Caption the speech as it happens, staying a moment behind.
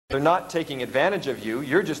They're not taking advantage of you,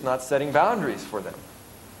 you're just not setting boundaries for them.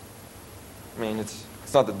 I mean, it's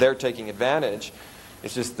not that they're taking advantage,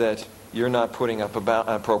 it's just that you're not putting up an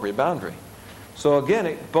appropriate boundary. So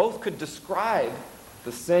again, both could describe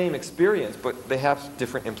the same experience, but they have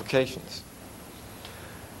different implications.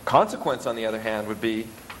 Consequence, on the other hand, would be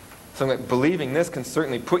something like believing this can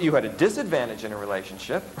certainly put you at a disadvantage in a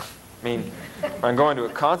relationship. I mean, I'm going to a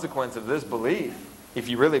consequence of this belief. If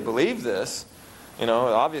you really believe this, you know,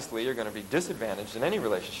 obviously you're going to be disadvantaged in any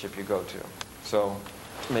relationship you go to. So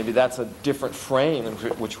maybe that's a different frame in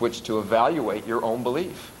which to evaluate your own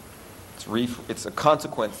belief. It's a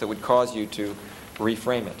consequence that would cause you to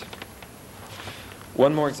reframe it.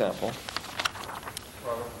 One more example.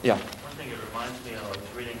 Robert, yeah. One thing it reminds me of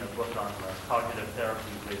is reading a book on cognitive therapy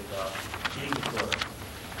with eating disorders.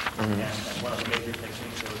 And one of the major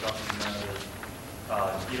techniques that was often done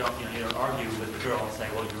is you don't argue with the girl and say,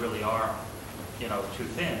 well, you really are, too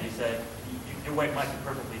thin. You say, your weight might be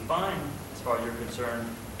perfectly fine as far as you're concerned,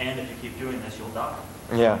 and if you keep doing this, you'll die.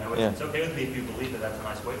 Yeah, It's okay with me if you believe that that's a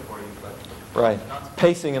nice weight for you, but right.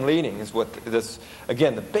 Pacing and leading is what this,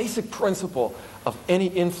 again, the basic principle of any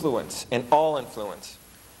influence and all influence.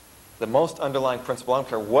 The most underlying principle, I don't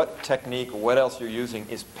care what technique or what else you're using,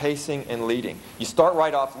 is pacing and leading. You start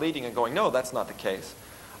right off leading and going, no, that's not the case.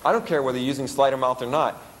 I don't care whether you're using sleight of mouth or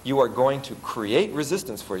not. You are going to create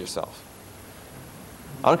resistance for yourself.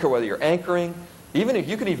 I don't care whether you're anchoring. Even if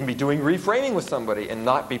you could even be doing reframing with somebody and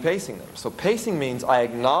not be pacing them. So pacing means I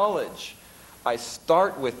acknowledge, I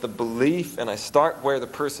start with the belief and I start where the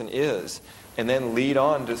person is and then lead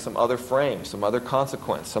on to some other frame, some other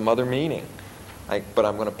consequence, some other meaning. But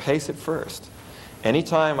I'm going to pace it first.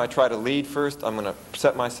 Anytime I try to lead first, I'm going to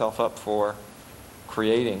set myself up for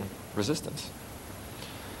creating resistance.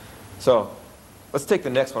 So let's take the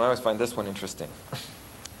next one. I always find this one interesting.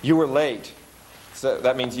 You were late. So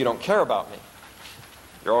that means you don't care about me.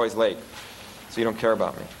 You're always late, so you don't care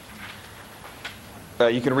about me.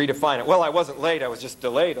 You can redefine it. Well, I wasn't late, I was just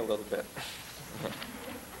delayed a little bit.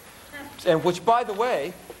 And which, by the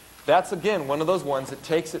way, that's again one of those ones that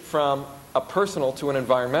takes it from a personal to an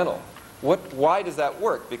environmental. Why does that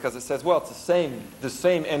work? Because it says, well, it's the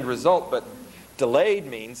same end result, but delayed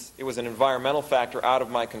means it was an environmental factor out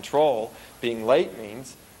of my control. Being late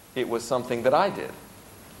means it was something that I did.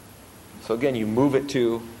 So again, you move it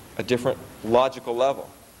to a different logical level.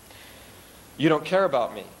 You don't care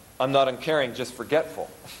about me. I'm not uncaring, just forgetful.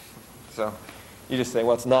 So you just say,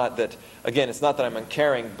 well, it's not that, again, it's not that I'm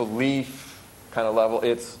uncaring, belief kind of level.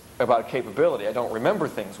 It's about capability. I don't remember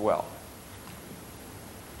things well.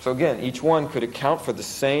 So again, each one could account for the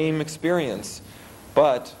same experience,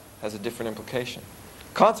 but has a different implication.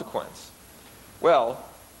 Consequence. Well,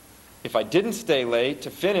 if I didn't stay late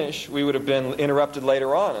to finish, we would have been interrupted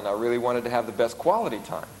later on, and I really wanted to have the best quality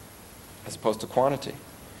time, as opposed to quantity.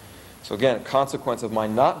 So again, a consequence of my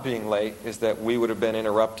not being late is that we would have been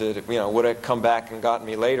interrupted, would have come back and gotten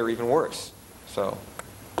me later, even worse. So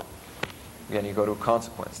again, you go to a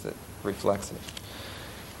consequence that reflects it.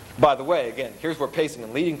 By the way, again, here's where pacing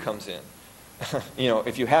and leading comes in.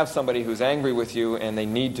 If you have somebody who's angry with you and they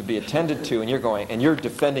need to be attended to, and you're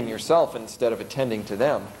defending yourself instead of attending to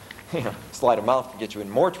them, sleight of mouth can get you in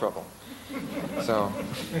more trouble. So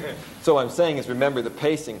what I'm saying is, remember the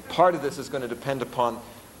pacing. Part of this is going to depend upon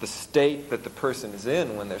the state that the person is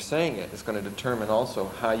in when they're saying it. It's going to determine also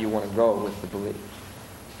how you want to go with the belief.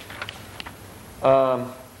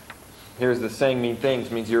 Here's the saying mean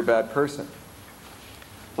things means you're a bad person.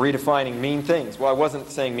 Redefining mean things. Well, I wasn't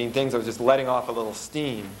saying mean things. I was just letting off a little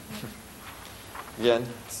steam. Again,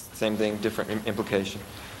 same thing, different implication.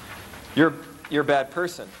 You're a bad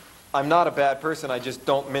person. I'm not a bad person, I just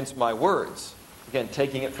don't mince my words. Again,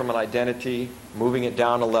 taking it from an identity, moving it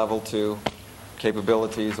down a level to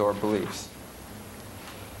capabilities or beliefs.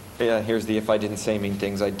 Here's the if I didn't say mean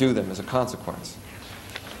things, I'd do them as a consequence.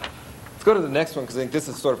 Let's go to the next one, because I think this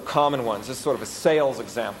is sort of common ones. This is sort of a sales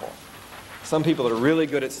example. Some people that are really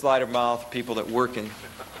good at sleight of mouth, people that work in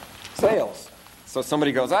sales. So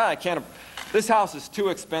somebody goes, this house is too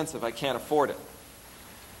expensive, I can't afford it.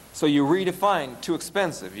 So you redefine too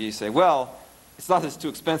expensive. You say, well, it's not that it's too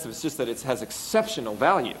expensive, it's just that it has exceptional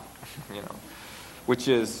value. Which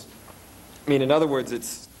is, in other words,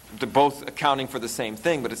 it's both accounting for the same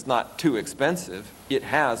thing, but it's not too expensive. It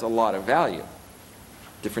has a lot of value.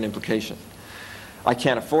 Different implication. I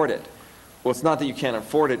can't afford it. Well, it's not that you can't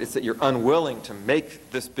afford it, it's that you're unwilling to make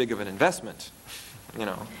this big of an investment.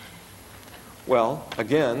 Well,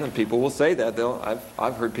 again, and people will say that.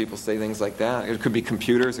 I've heard people say things like that. It could be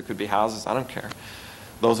computers, it could be houses, I don't care.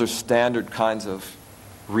 Those are standard kinds of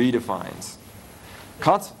redefines.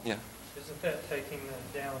 Isn't that taking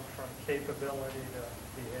that down from capability to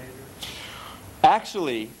behavior?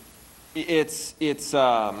 Actually, it's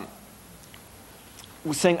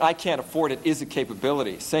saying I can't afford it is a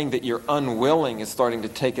capability. Saying that you're unwilling is starting to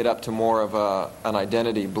take it up to more of an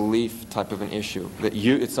identity belief type of an issue. That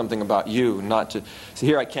it's something about you, not to. So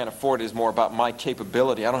here I can't afford it is more about my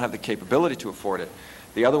capability. I don't have the capability to afford it.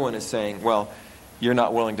 The other one is saying, well, you're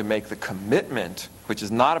not willing to make the commitment, which is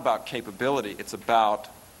not about capability. It's about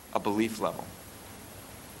a belief level.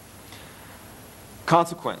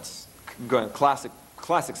 Consequence.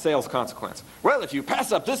 Classic sales consequence. Well, if you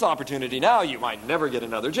pass up this opportunity now, you might never get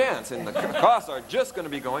another chance, and the costs are just going to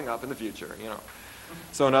be going up in the future, you know.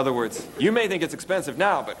 So in other words, you may think it's expensive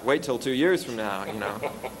now, but wait till 2 years from now, you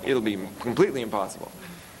know, it'll be completely impossible.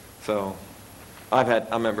 So I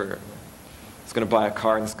remember I was going to buy a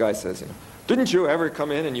car, and this guy says, you know, didn't you ever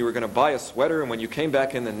come in and you were going to buy a sweater, and when you came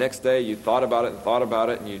back in the next day, you thought about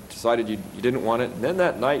it, and you decided you didn't want it, and then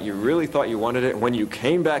that night you really thought you wanted it, and when you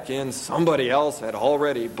came back in, somebody else had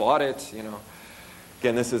already bought it, you know.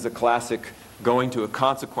 Again, this is a classic going to a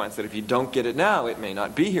consequence that if you don't get it now, it may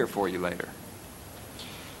not be here for you later.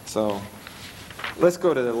 So let's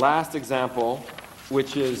go to the last example,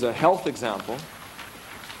 which is a health example.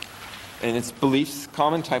 And it's beliefs,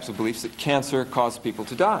 common types of beliefs that cancer causes people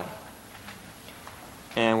to die.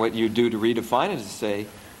 And what you do to redefine it is to say,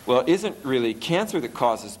 well, it isn't really cancer that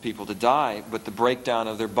causes people to die, but the breakdown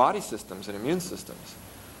of their body systems and immune systems.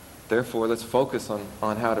 Therefore, let's focus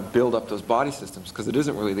on how to build up those body systems, because it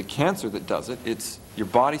isn't really the cancer that does it, it's your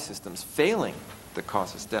body systems failing that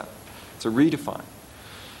causes death. It's a redefine.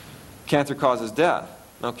 Cancer causes death.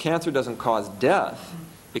 Now, cancer doesn't cause death.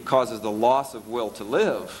 It causes the loss of will to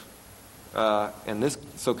live. And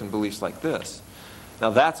so can beliefs like this. Now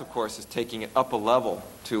that's, of course, is taking it up a level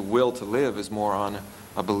to will to live is more on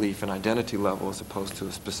a belief and identity level as opposed to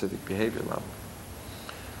a specific behavior level.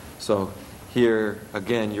 So here,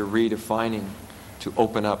 again, you're redefining to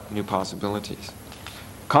open up new possibilities.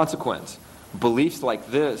 Consequence, beliefs like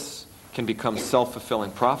this can become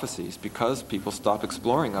self-fulfilling prophecies because people stop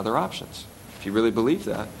exploring other options. If you really believe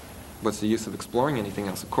that, what's the use of exploring anything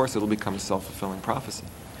else? Of course, it'll become a self-fulfilling prophecy.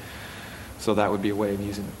 So that would be a way of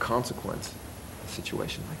using a consequence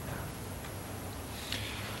situation like that.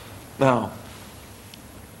 Now,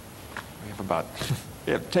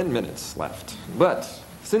 we have 10 minutes left. But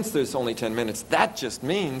since there's only 10 minutes, that just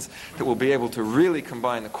means that we'll be able to really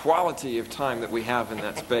combine the quality of time that we have in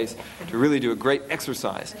that space to really do a great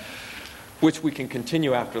exercise, which we can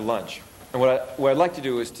continue after lunch. And what I'd like to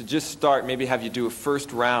do is to just start, maybe have you do a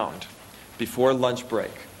first round before lunch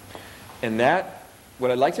break. And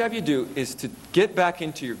what I'd like to have you do is to get back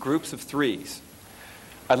into your groups of threes.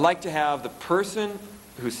 I'd like to have the person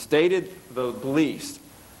who stated the beliefs,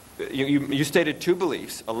 you stated two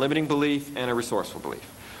beliefs, a limiting belief and a resourceful belief.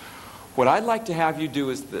 What I'd like to have you do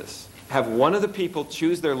is this. Have one of the people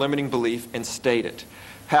choose their limiting belief and state it.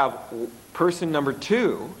 Have person number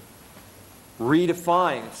two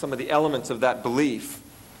redefine some of the elements of that belief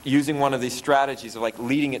using one of these strategies of like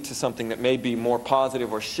leading it to something that may be more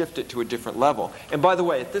positive or shift it to a different level. And by the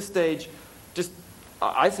way, at this stage,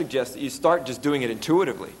 I suggest that you start just doing it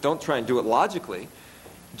intuitively. Don't try and do it logically.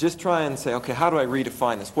 Just try and say, okay, how do I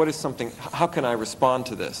redefine this? How can I respond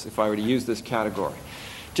to this if I were to use this category?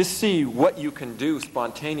 Just see what you can do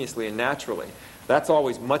spontaneously and naturally. That's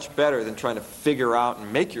always much better than trying to figure out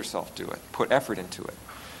and make yourself do it, put effort into it.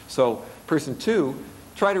 So person two,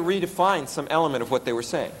 try to redefine some element of what they were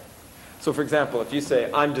saying. So for example, if you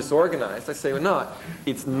say, I'm disorganized, I say, well, no,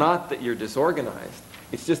 it's not that you're disorganized.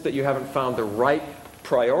 It's just that you haven't found the right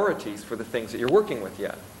priorities for the things that you're working with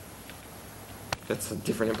yet. That's a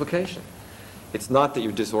different implication. It's not that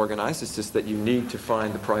you're disorganized, it's just that you need to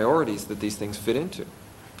find the priorities that these things fit into.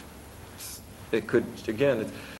 It could, again,